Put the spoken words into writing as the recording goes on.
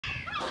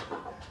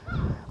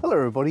Hello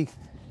everybody,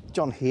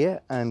 John here,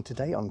 and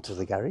today onto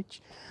the garage.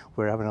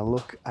 We're having a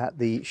look at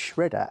the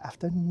shredder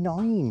after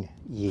 9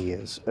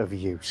 years of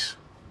use.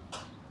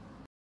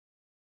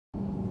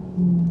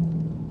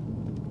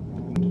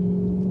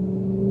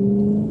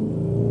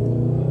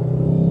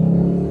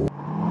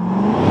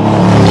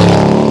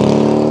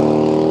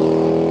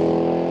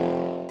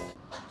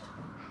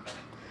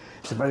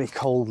 It's a very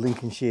cold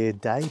Lincolnshire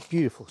day,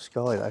 beautiful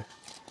sky though.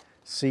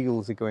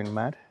 Seagulls are going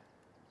mad,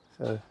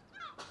 so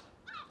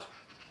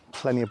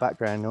plenty of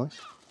background noise.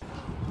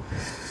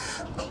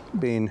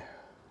 Been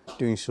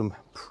doing some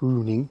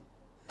pruning,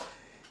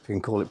 if you can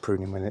call it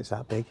pruning when it's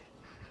that big,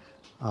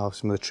 of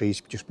some of the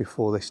trees just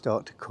before they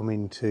start to come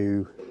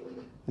into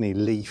any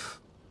leaf,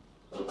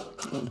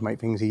 to make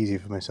things easier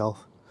for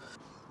myself.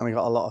 And I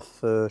got a lot of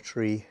fir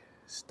tree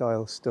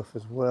style stuff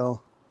as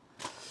well,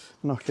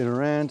 knocking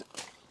around.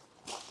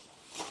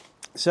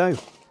 So,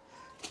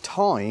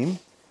 time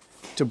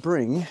to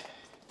bring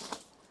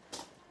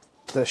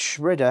the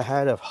shredder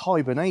out of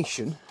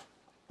hibernation,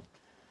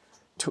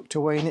 tucked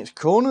away in its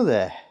corner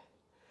there.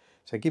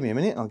 So give me a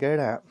minute, I'll get it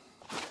out.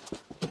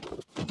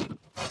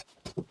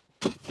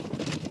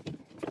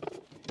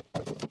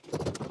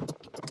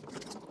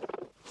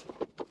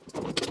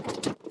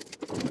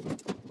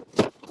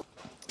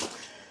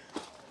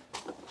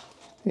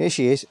 Here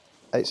she is.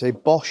 It's a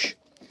Bosch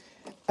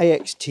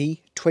AXT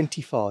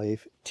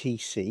 25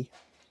 TC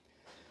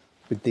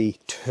with the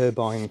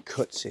turbine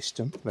cut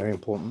system, very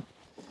important.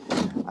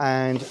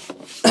 And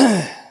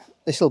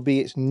this will be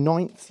its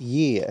 9th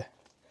year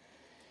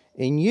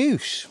in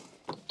use.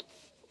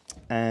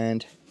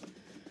 And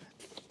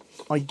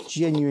I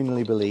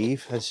genuinely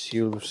believe, as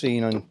you'll have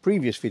seen on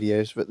previous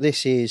videos, that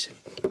this is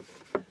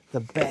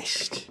the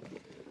best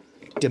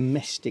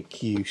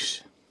domestic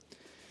use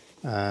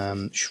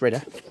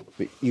shredder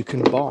that you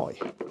can buy.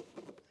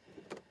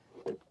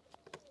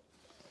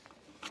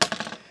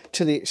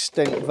 To the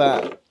extent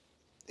that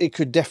it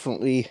could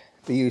definitely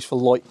be used for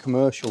light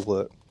commercial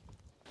work.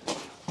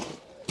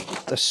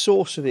 The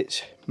source of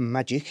its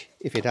magic,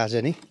 if it has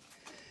any,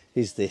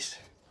 is this.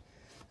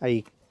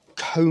 A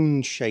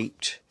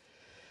cone-shaped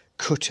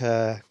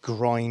cutter,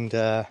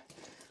 grinder,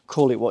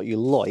 call it what you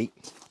like,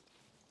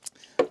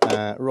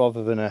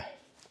 rather than a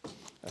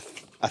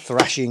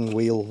thrashing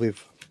wheel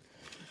with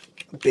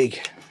a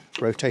big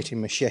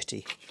rotating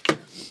machete.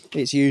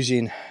 It's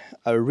using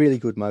a really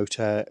good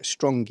motor,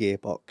 strong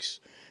gearbox,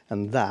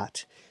 and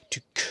that to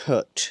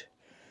cut,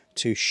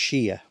 to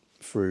shear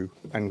through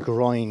and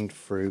grind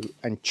through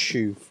and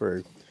chew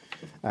through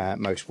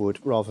most wood,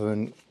 rather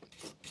than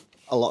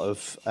a lot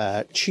of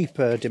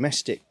cheaper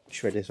domestic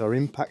shredders or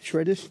impact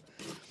shredders.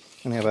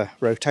 And they have a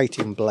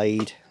rotating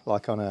blade,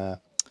 like on a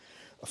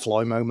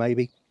Flymo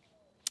maybe,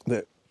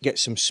 that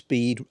gets some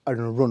speed and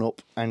a run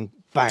up and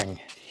bang,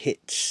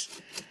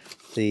 hits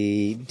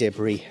the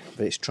debris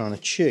that it's trying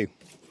to chew.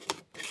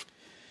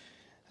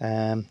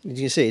 As you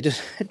can see, it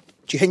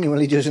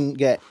genuinely doesn't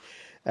get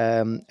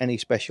any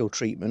special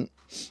treatment.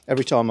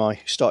 Every time I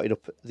started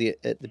up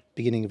at the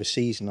beginning of a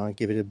season, I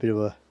give it a bit of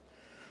a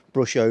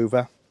brush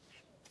over.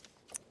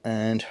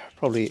 And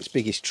probably its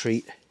biggest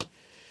treat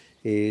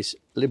is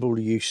liberal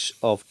use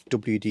of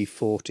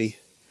WD-40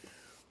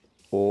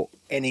 or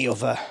any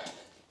other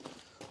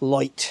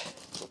light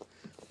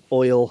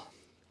oil,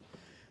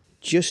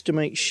 just to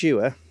make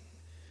sure.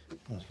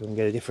 Let's go and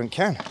get a different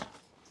can.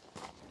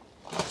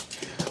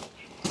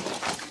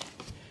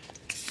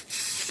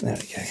 There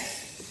we go.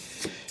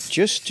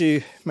 Just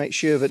to make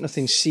sure that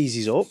nothing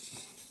seizes up.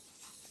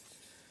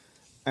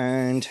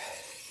 And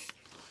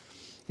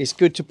it's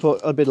good to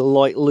put a bit of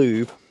light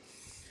lube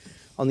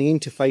on the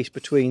interface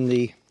between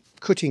the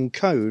cutting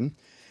cone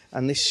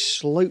and this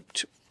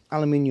sloped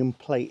aluminium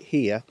plate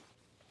here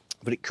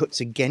that it cuts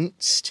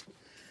against.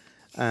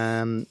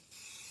 And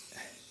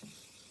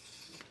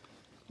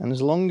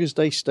as long as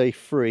they stay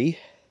free,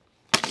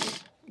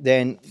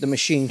 then the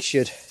machine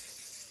should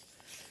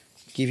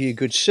give you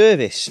good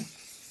service.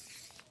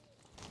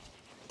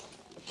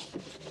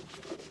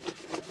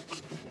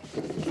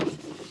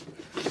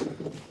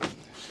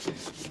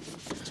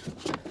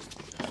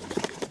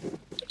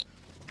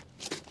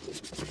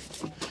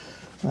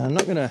 I'm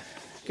not going to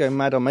go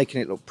mad on making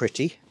it look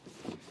pretty,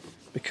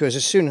 because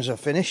as soon as I've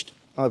finished,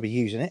 I'll be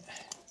using it.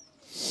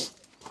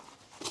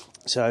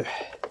 So,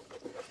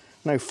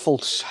 no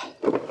false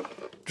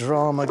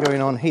drama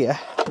going on here.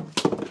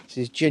 This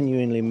is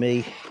genuinely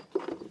me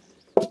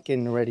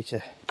getting ready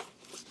to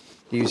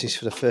use this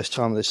for the first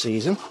time of the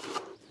season.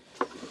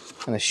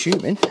 And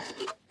assuming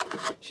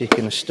she's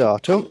going to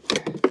start up,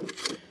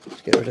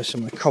 let's get rid of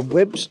some of the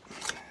cobwebs.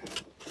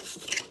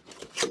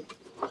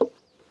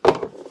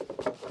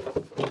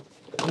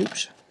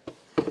 Oops.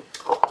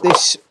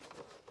 This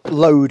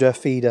loader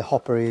feeder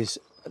hopper is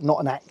not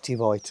an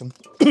active item.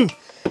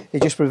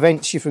 It just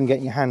prevents you from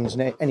getting your hands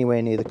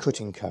anywhere near the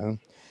cutting cone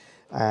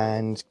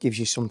and gives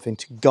you something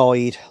to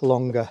guide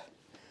longer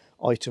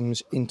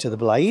items into the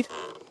blade.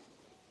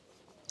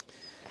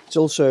 It's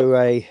also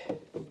a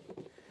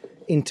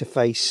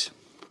interface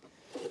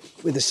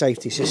with the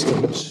safety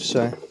systems,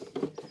 so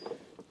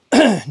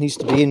needs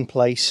to be in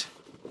place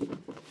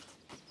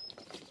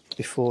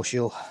before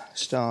she'll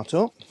start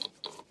up.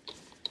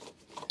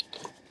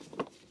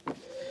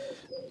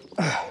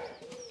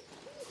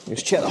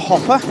 Just check the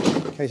hopper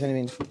in case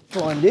anything's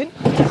climbed in.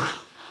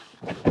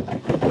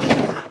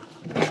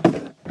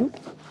 Oop,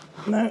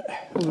 no,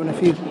 we've got a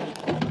few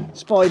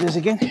spiders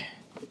again.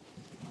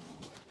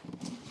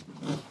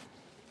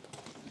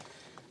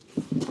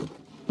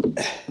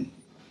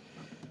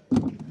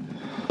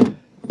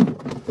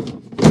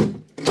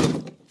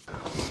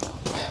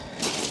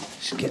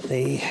 Just get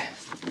the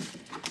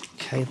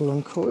cable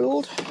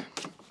uncoiled.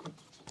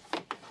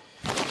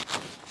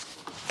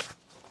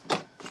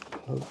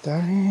 Plug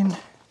that in.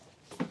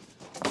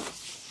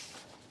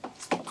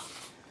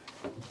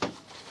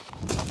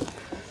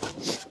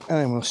 And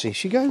then we'll see if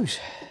she goes.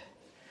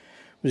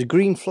 There's a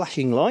green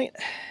flashing light.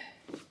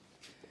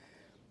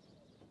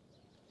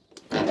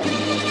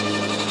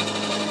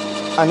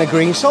 And a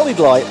green solid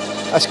light.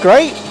 That's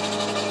great.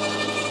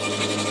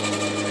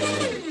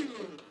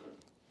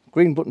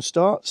 Green button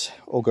starts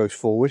or goes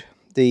forward.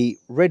 The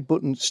red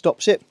button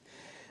stops it.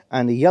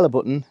 And the yellow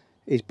button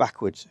is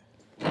backwards.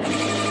 But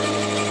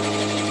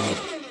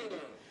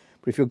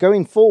if you're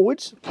going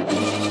forwards,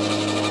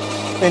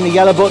 then the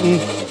yellow button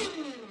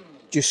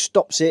just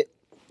stops it.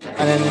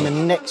 And then in the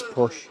next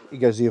push, it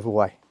goes the other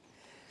way.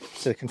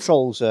 So the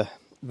controls are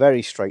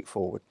very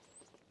straightforward.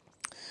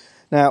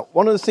 Now,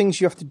 one of the things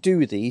you have to do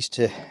with these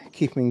to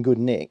keep them in good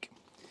nick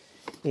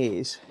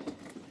is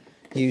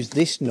use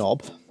this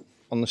knob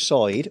on the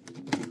side.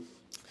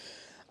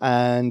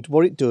 And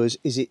what it does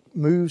is it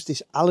moves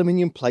this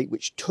aluminium plate,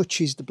 which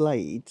touches the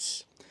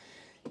blades,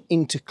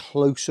 into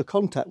closer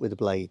contact with the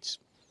blades.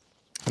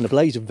 And the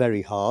blades are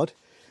very hard,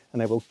 and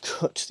they will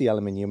cut the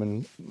aluminium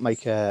and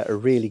make a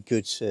really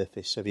good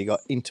surface. So you've got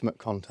intimate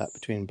contact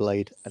between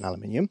blade and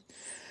aluminium,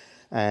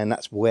 and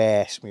that's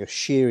where some of your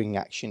shearing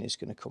action is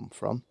going to come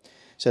from.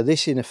 So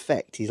this in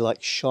effect is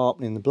like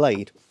sharpening the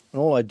blade,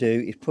 and all I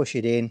do is push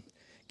it in,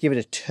 give it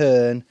a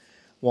turn,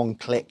 one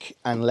click,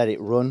 and let it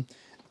run,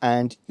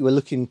 and you are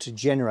looking to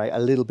generate a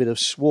little bit of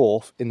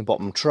swarf in the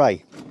bottom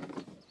tray.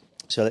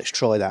 So let's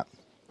try that.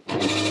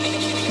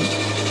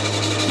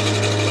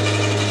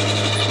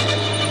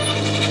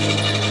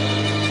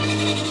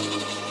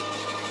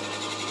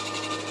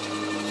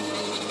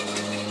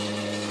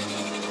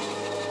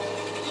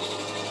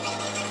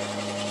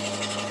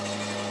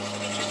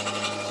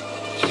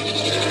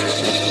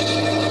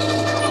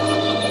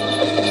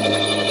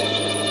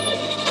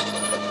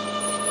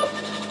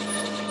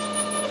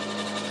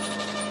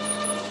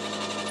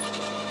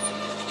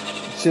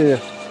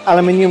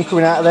 Aluminium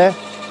coming out of there.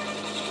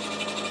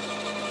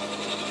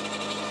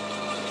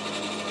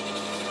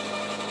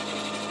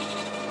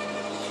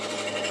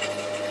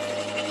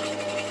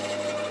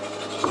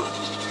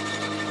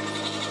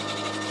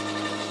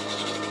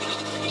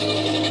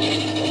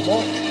 One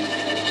more.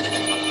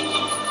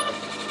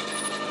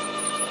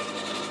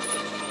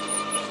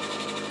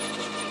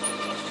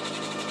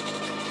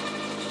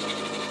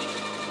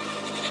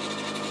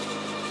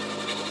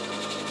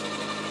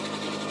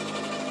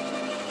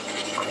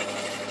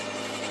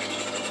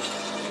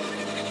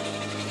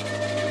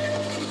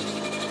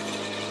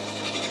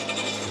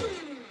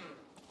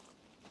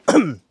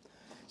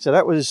 So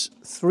that was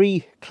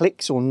 3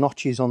 clicks or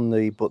notches on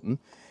the button,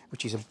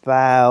 which is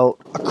about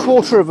a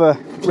quarter of a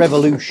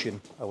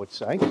revolution, I would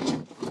say.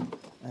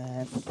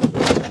 And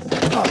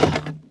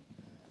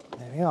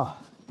there we are.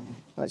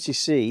 As you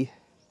see,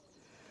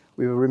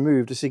 we've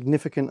removed a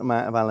significant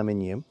amount of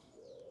aluminium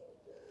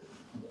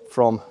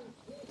from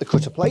the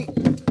cutter plate.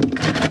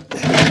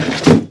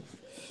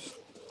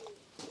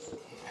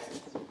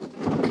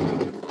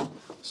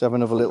 Let's have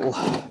another little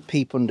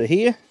peep under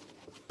here.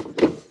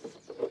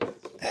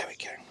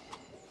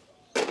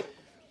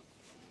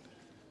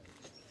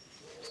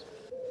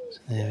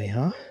 There we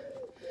are.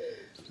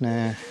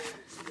 Now,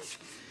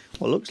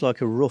 what looks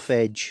like a rough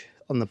edge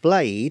on the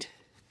blade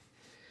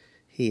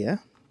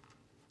here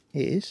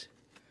is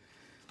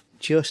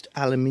just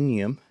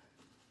aluminium,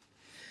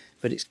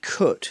 but it's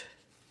cut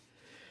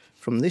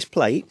from this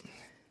plate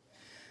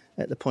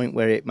at the point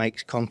where it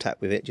makes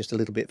contact with it just a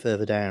little bit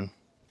further down.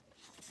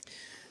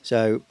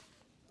 So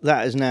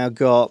that has now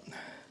got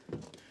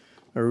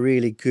a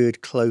really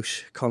good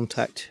close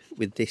contact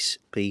with this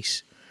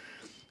piece,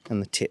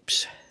 and the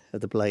tips of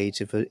the blades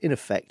have in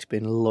effect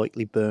been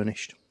lightly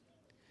burnished.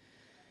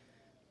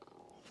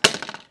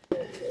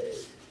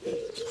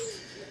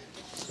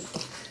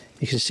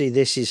 You can see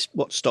this is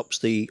what stops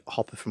the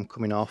hopper from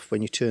coming off.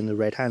 When you turn the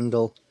red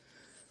handle,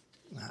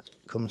 that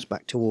comes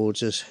back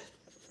towards us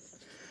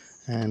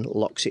and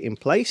locks it in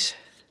place.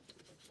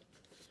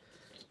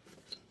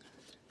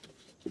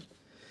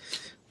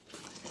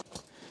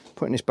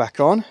 Putting this back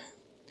on,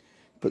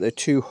 put the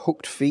 2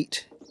 hooked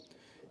feet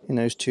in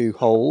those 2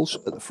 holes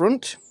at the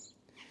front.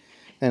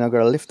 Then I've got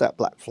to lift that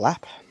black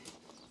flap,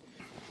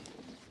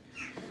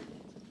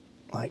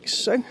 like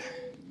so,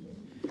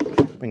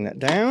 bring that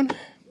down,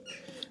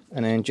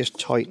 and then just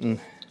tighten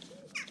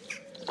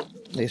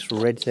this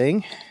red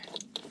thing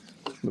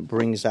that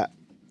brings that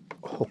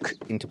hook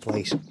into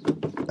place.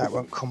 That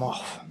won't come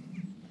off.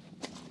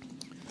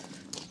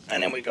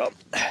 And then we got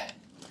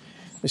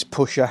this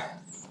pusher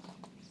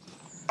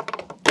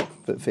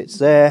that fits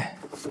there,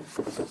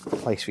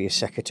 place for your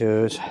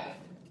secateurs,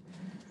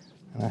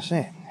 and that's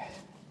it.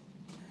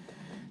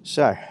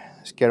 So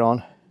let's get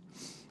on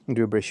and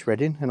do a bit of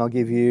shredding, and I'll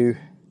give you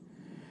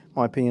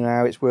my opinion on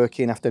how it's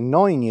working after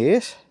 9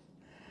 years,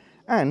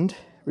 and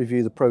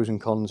review the pros and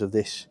cons of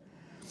this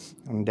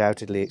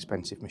undoubtedly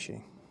expensive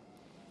machine.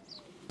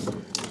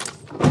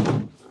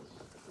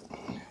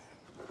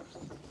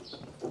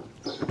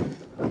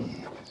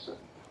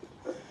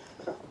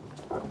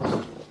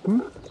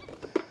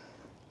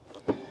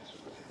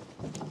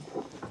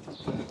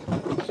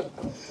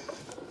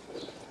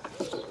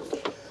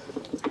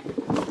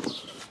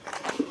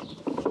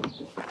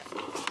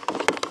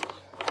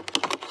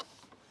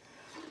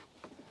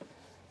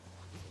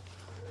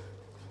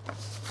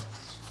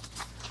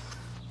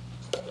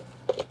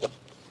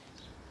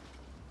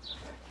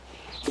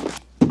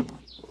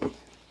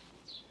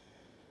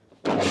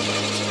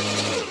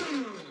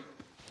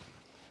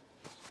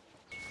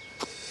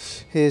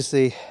 Here's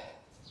the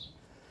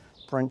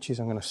branches.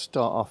 I'm going to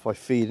start off by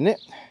feeding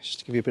it, just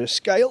to give you a bit of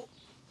scale.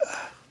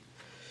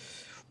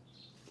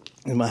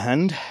 In my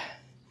hand,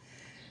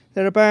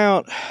 they're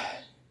about a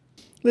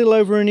little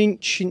over an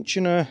inch, inch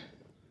and a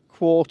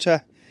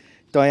quarter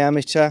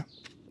diameter,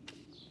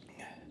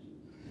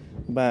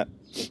 about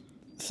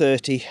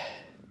 30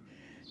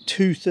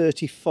 to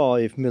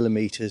 35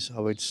 millimeters, I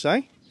would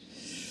say.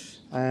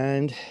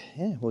 And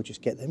yeah, we'll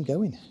just get them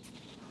going.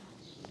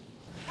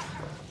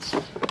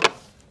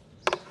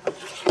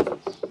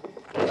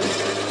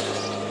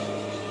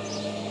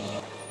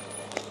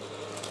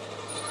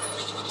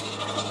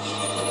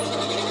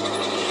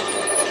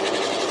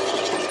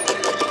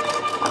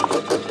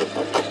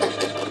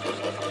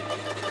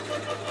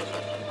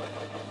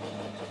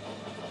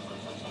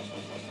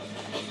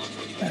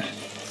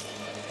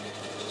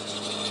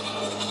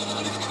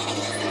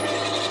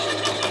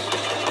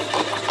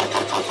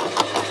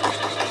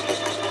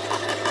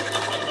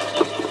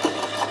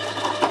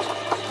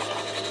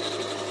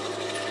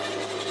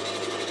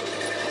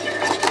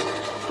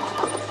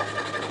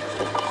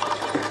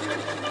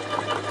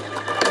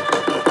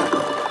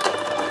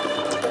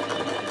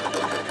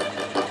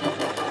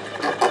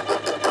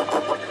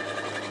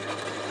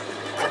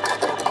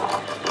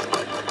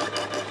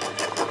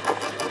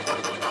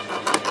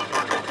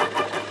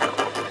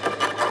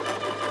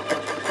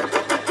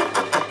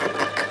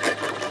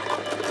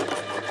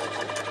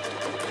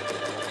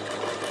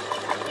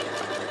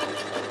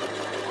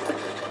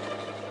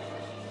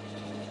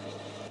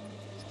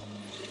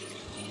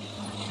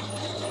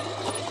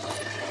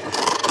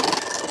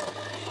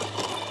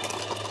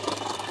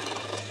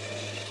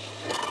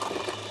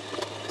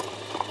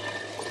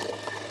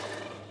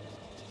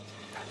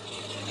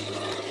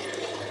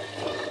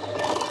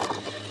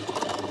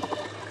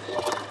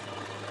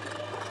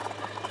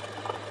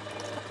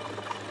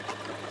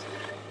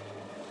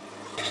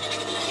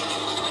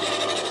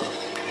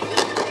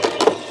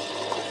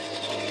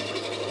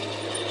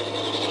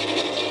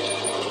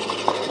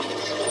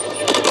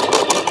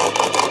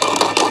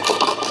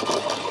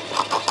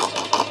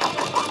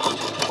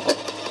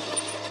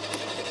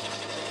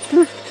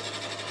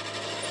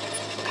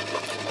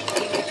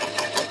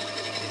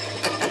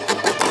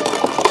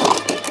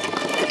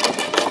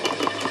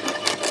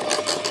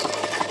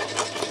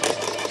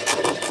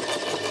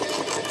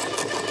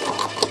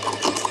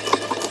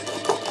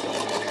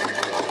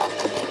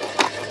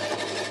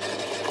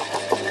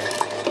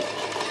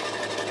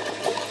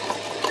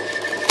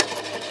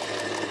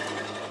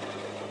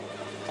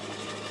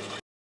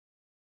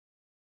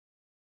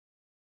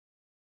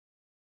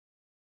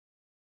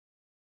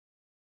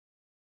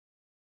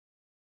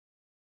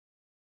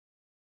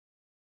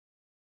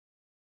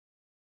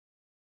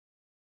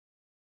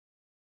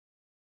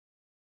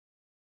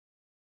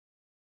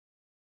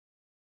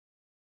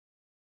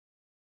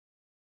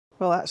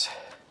 Well, that's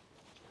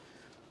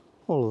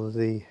all of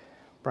the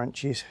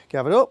branches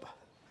gathered up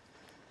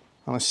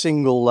on a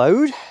single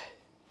load.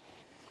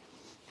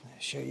 I'll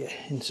show you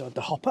inside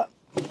the hopper.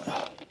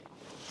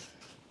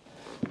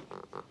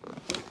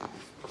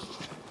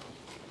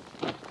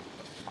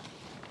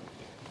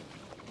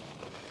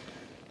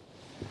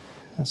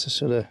 That's the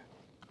sort of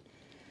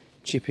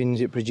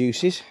chippings it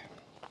produces.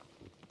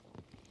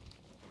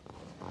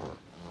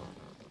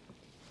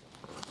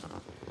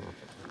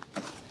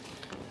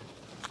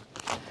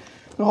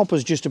 The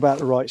hopper's just about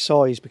the right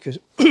size because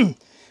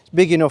it's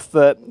big enough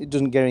that it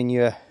doesn't get in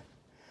your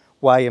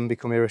way and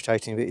become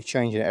irritating, but you're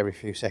changing it every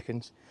few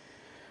seconds.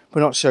 But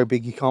not so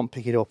big you can't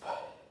pick it up.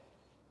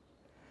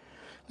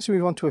 Let's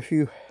move on to a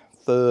few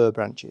fir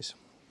branches.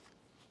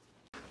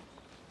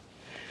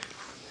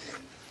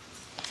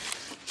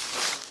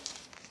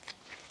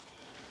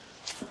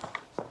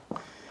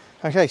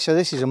 Okay, so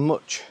this is a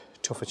much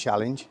tougher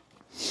challenge.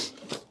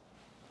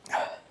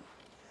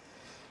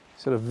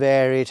 Sort of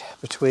varied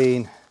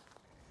between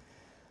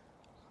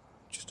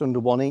just under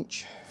 1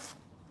 inch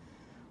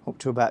up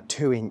to about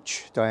 2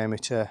 inch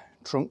diameter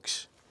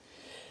trunks.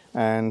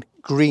 and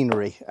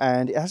greenery.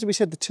 And it has to be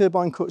said, the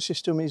turbine cut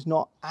system is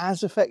not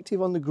as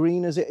effective on the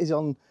green as it is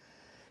on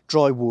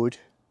dry wood,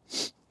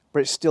 but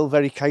it's still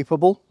very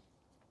capable.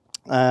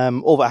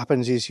 All that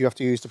happens is you have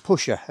to use the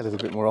pusher a little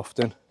bit more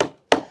often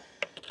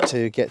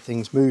to get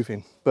things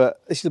moving.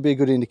 But this will be a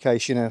good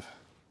indication of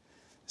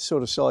the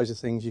sort of size of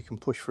things you can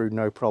push through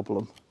no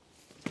problem.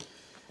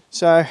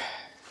 So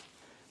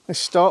let's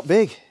start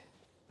big.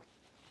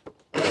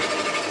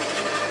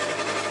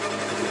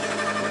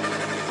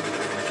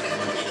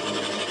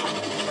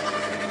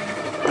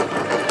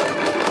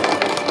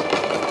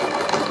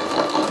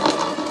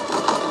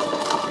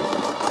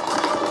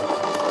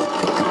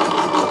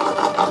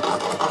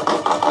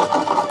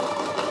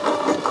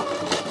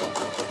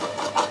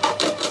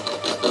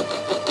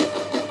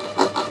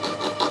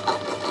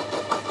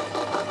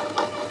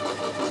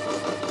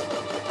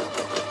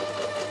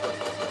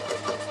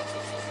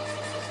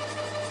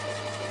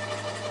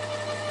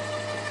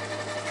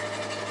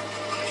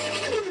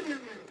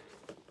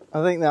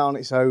 I think that on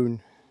its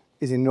own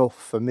is enough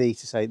for me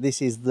to say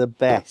this is the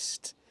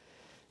best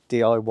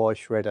DIY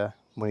shredder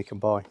money can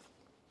buy.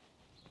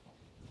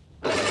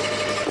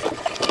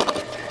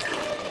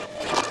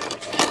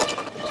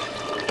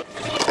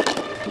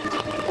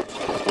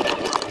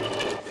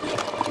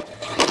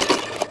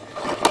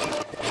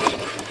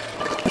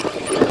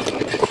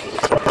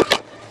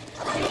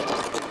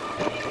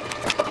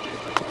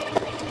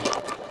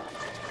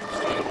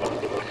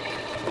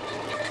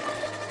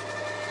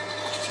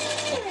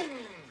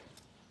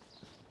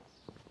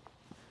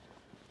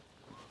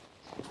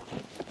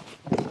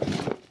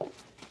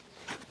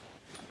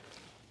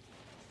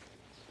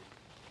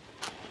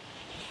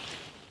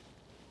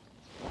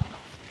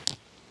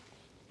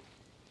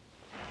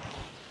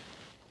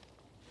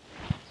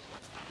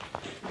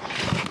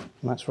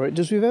 And that's what it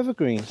does with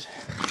evergreens.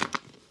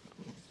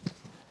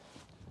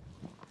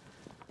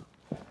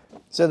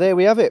 So there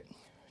we have it.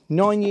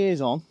 9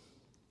 years on,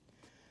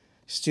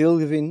 still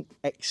giving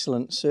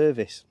excellent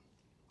service.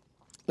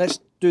 Let's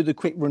do the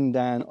quick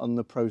rundown on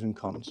the pros and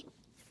cons.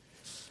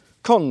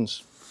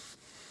 Cons.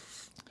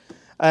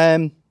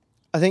 I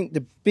think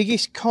the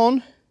biggest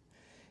con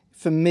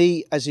for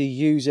me as a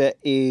user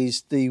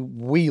is the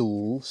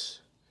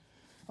wheels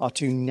are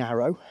too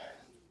narrow.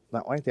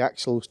 That way, the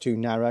axle's too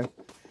narrow.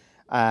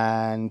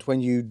 And when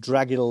you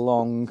drag it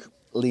along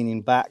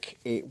leaning back,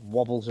 it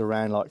wobbles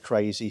around like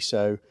crazy,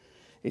 so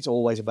it's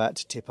always about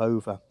to tip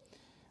over.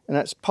 And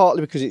that's partly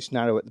because it's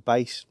narrow at the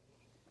base,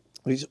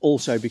 but it's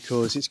also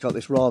because it's got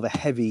this rather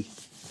heavy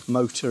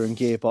motor and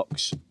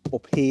gearbox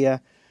up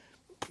here.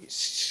 It's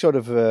sort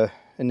of an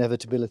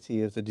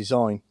inevitability of the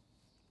design.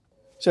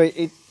 So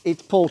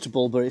it's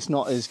portable, but it's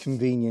not as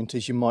convenient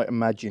as you might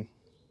imagine.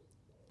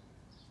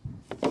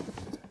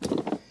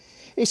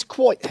 It's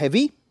quite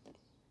heavy,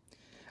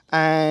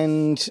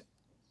 and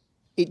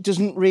it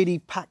doesn't really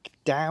pack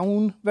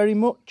down very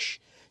much.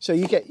 So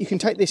you can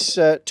take this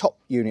top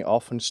unit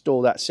off and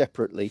store that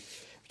separately,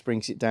 which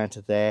brings it down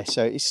to there.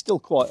 So it's still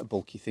quite a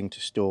bulky thing to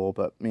store,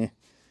 but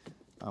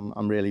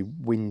I'm really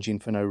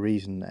whinging for no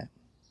reason there.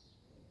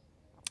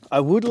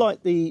 I would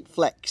like the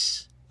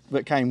flex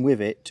that came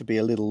with it to be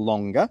a little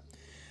longer.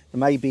 There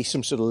may be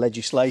some sort of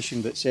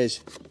legislation that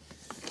says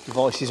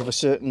devices of a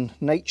certain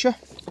nature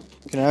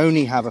can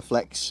only have a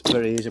flex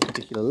that is a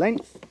particular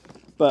length.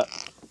 But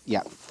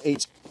yeah,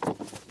 it's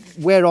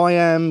where I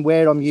am,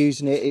 where I'm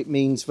using it, it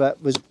means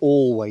that there's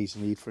always a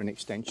need for an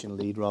extension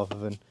lead rather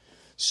than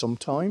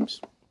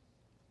sometimes.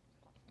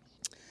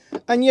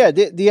 And yeah,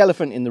 the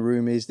elephant in the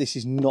room is this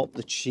is not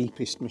the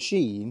cheapest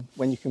machine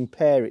when you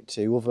compare it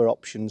to other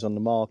options on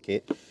the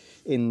market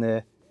in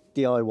the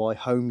DIY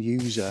home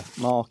user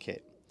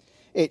market.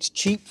 It's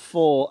cheap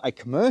for a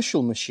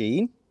commercial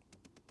machine,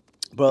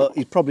 but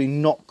it's probably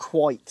not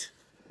quite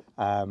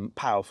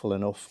powerful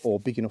enough or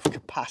big enough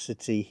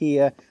capacity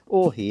here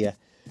or here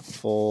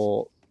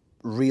for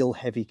real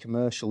heavy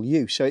commercial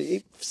use. So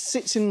it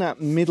sits in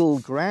that middle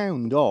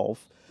ground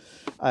of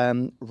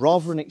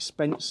rather an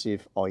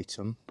expensive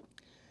item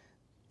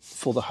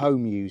for the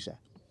home user.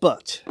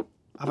 But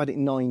I've had it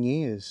 9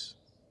 years.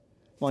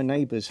 My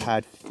neighbours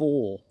had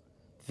 4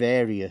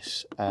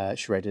 various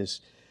shredders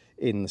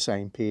in the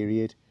same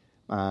period.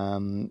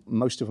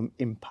 Most of them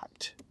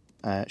impact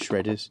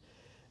shredders,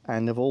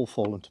 and they've all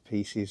fallen to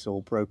pieces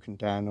or broken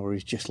down, or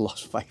he's just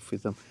lost faith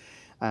with them.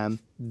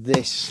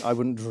 This I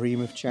wouldn't dream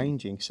of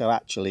changing, so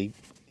actually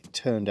it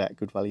turned out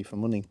good value for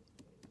money.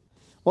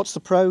 What's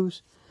the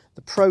pros?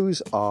 The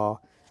pros are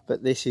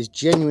that this is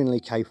genuinely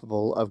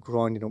capable of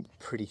grinding up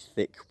pretty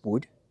thick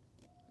wood.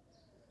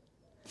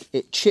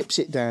 It chips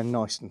it down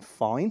nice and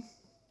fine.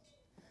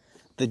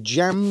 The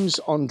jams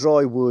on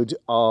dry wood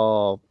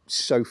are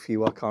so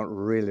few I can't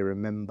really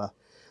remember.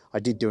 I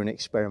did do an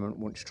experiment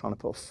once trying to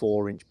put a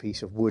 4-inch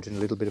piece of wood and a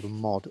little bit of a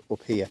mod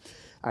up here,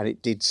 and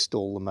it did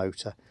stall the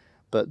motor.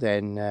 But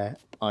then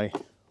I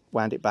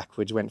wound it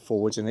backwards, went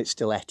forwards, and it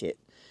still ate it.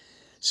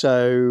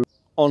 So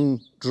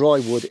on dry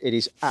wood, it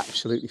is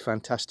absolutely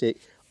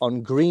fantastic.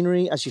 On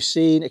greenery, as you've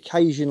seen,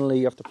 occasionally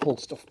you have to pull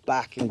stuff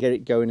back and get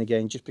it going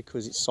again just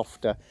because it's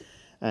softer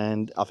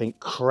and I think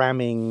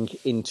cramming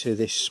into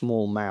this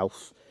small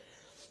mouth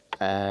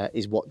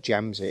is what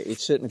jams it. It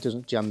certainly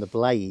doesn't jam the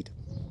blade.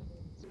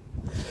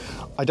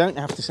 I don't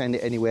have to send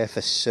it anywhere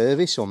for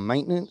service or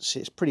maintenance.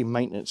 It's pretty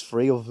maintenance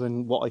free, other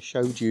than what I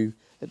showed you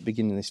at the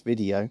beginning of this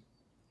video.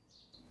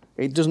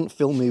 It doesn't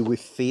fill me with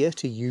fear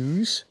to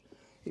use.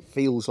 It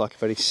feels like a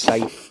very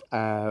safe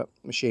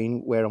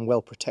machine where I'm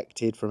well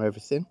protected from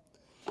everything.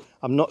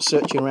 I'm not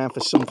searching around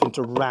for something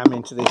to ram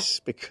into this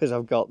because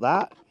I've got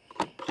that.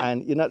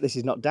 And you know, this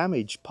is not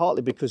damaged,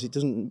 partly because it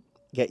doesn't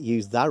get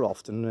used that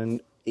often,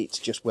 and it's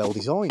just well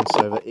designed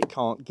so that it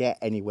can't get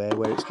anywhere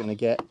where it's going to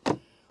get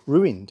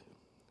ruined.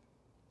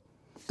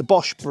 The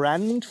Bosch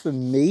brand for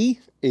me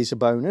is a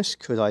bonus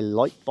because I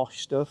like Bosch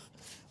stuff.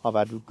 I've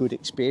had a good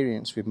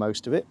experience with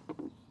most of it.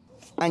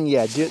 And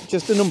yeah,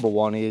 just the number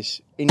one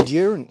is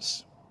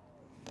endurance.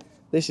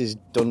 This has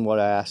done what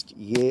I asked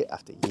year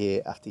after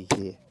year after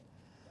year.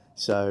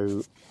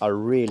 So I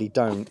really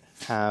don't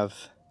have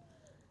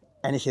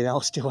anything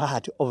else to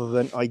add other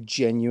than I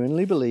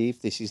genuinely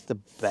believe this is the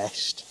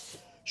best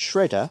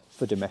shredder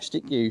for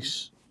domestic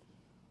use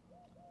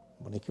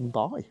money can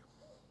buy.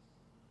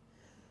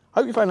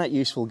 Hope you found that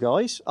useful,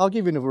 guys. I'll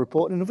give you another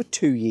report in another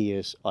 2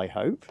 years, I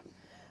hope.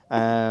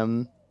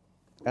 And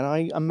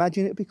I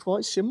imagine it'll be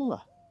quite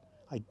similar.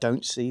 I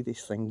don't see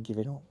this thing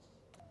giving up,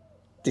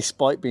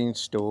 despite being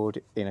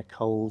stored in a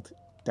cold,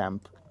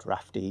 damp,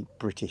 drafty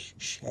British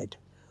shed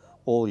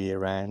all year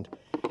round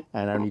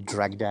and only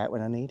dragged out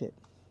when I need it.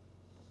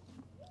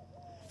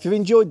 If you've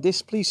enjoyed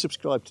this, please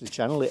subscribe to the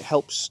channel. It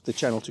helps the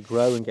channel to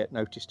grow and get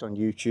noticed on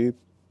YouTube.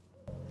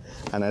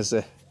 And as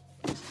the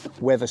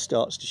weather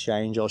starts to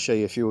change, I'll show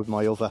you a few of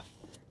my other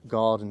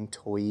garden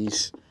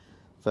toys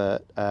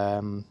that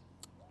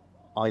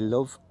I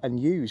love and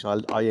use.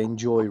 I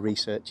enjoy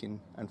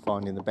researching and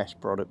finding the best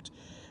product,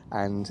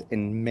 and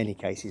in many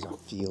cases I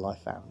feel I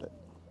found it.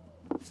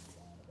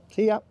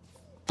 See ya!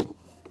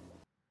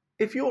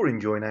 If you're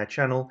enjoying our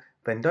channel,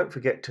 then don't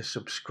forget to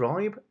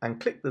subscribe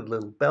and click the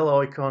little bell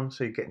icon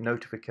so you get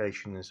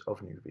notifications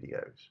of new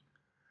videos.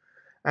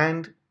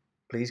 And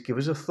please give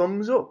us a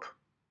thumbs up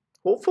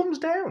or thumbs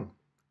down,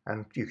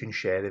 and you can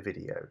share the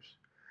videos.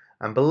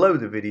 And below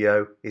the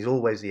video is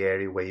always the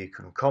area where you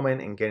can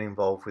comment and get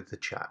involved with the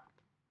chat.